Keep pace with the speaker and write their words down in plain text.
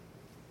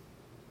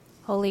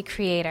Holy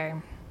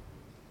Creator,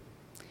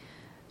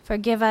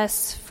 forgive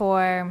us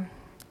for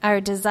our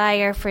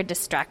desire for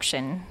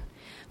distraction,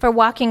 for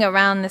walking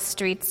around the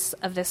streets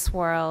of this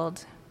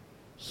world,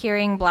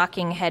 hearing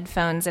blocking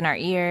headphones in our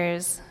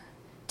ears,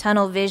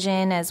 tunnel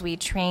vision as we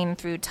train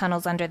through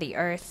tunnels under the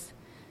earth.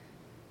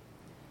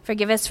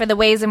 Forgive us for the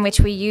ways in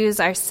which we use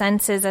our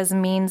senses as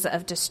means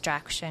of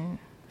distraction,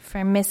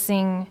 for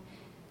missing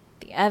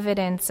the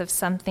evidence of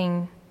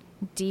something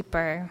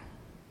deeper,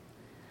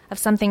 of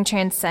something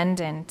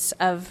transcendent,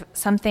 of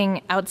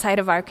something outside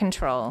of our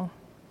control,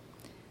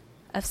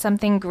 of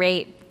something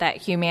great that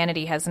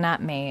humanity has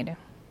not made.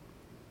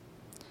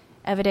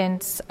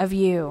 Evidence of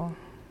you.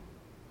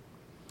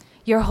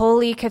 Your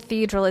holy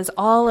cathedral is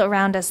all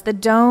around us, the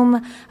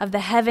dome of the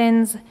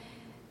heavens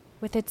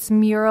with its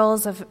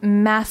murals of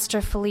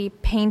masterfully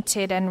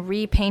painted and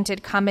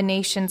repainted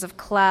combinations of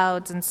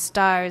clouds and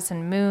stars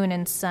and moon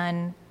and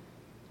sun.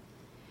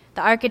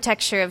 The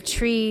architecture of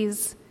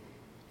trees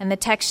and the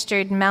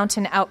textured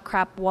mountain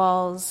outcrop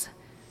walls,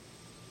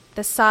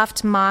 the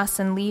soft moss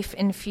and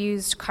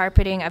leaf-infused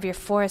carpeting of your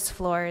forest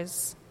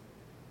floors,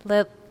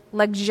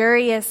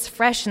 luxurious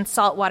fresh and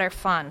saltwater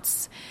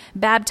fonts,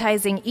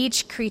 baptizing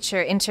each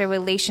creature into a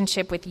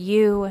relationship with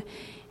you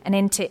and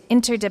into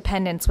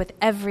interdependence with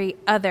every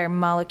other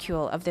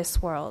molecule of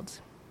this world.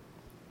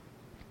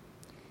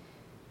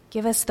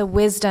 Give us the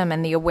wisdom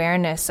and the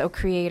awareness, O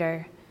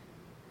Creator,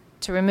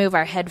 to remove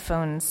our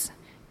headphones,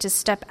 to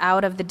step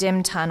out of the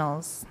dim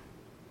tunnels,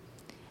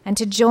 and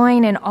to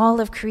join in all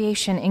of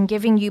creation in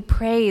giving you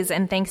praise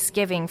and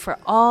thanksgiving for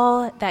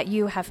all that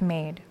you have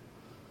made.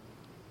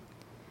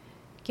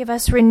 Give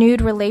us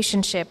renewed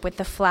relationship with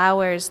the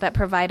flowers that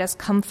provide us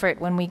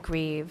comfort when we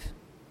grieve,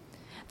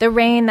 the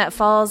rain that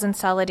falls in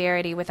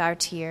solidarity with our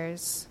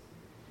tears,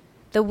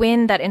 the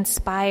wind that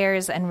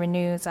inspires and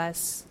renews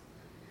us,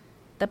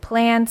 the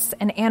plants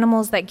and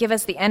animals that give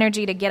us the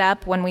energy to get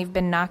up when we've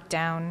been knocked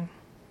down,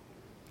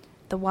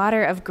 the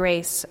water of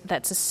grace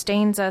that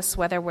sustains us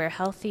whether we're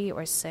healthy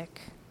or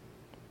sick.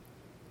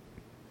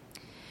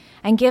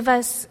 And give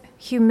us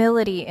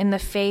humility in the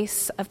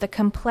face of the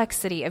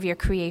complexity of your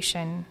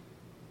creation,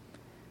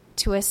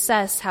 to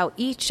assess how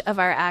each of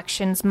our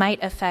actions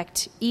might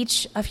affect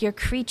each of your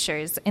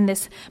creatures in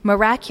this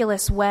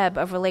miraculous web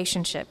of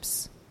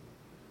relationships.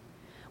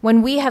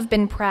 When we have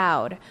been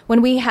proud,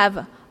 when we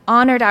have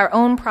honored our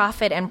own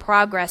profit and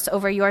progress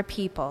over your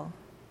people,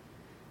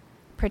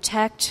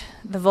 protect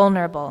the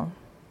vulnerable.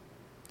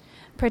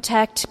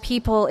 Protect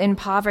people in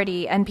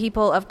poverty and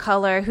people of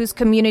color whose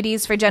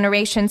communities for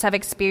generations have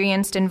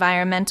experienced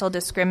environmental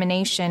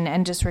discrimination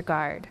and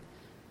disregard.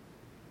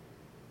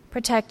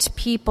 Protect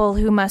people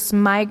who must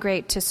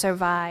migrate to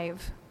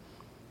survive,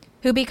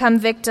 who become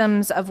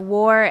victims of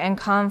war and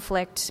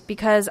conflict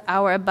because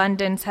our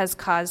abundance has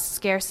caused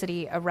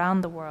scarcity around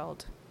the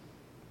world.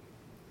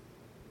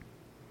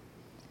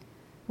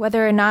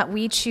 Whether or not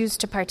we choose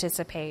to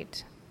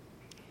participate,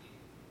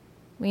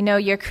 we know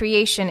your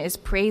creation is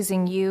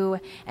praising you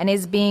and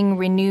is being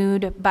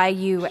renewed by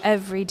you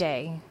every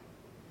day.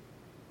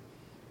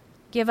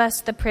 Give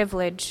us the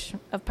privilege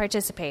of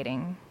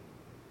participating.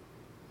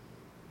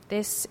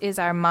 This is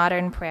our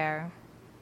modern prayer.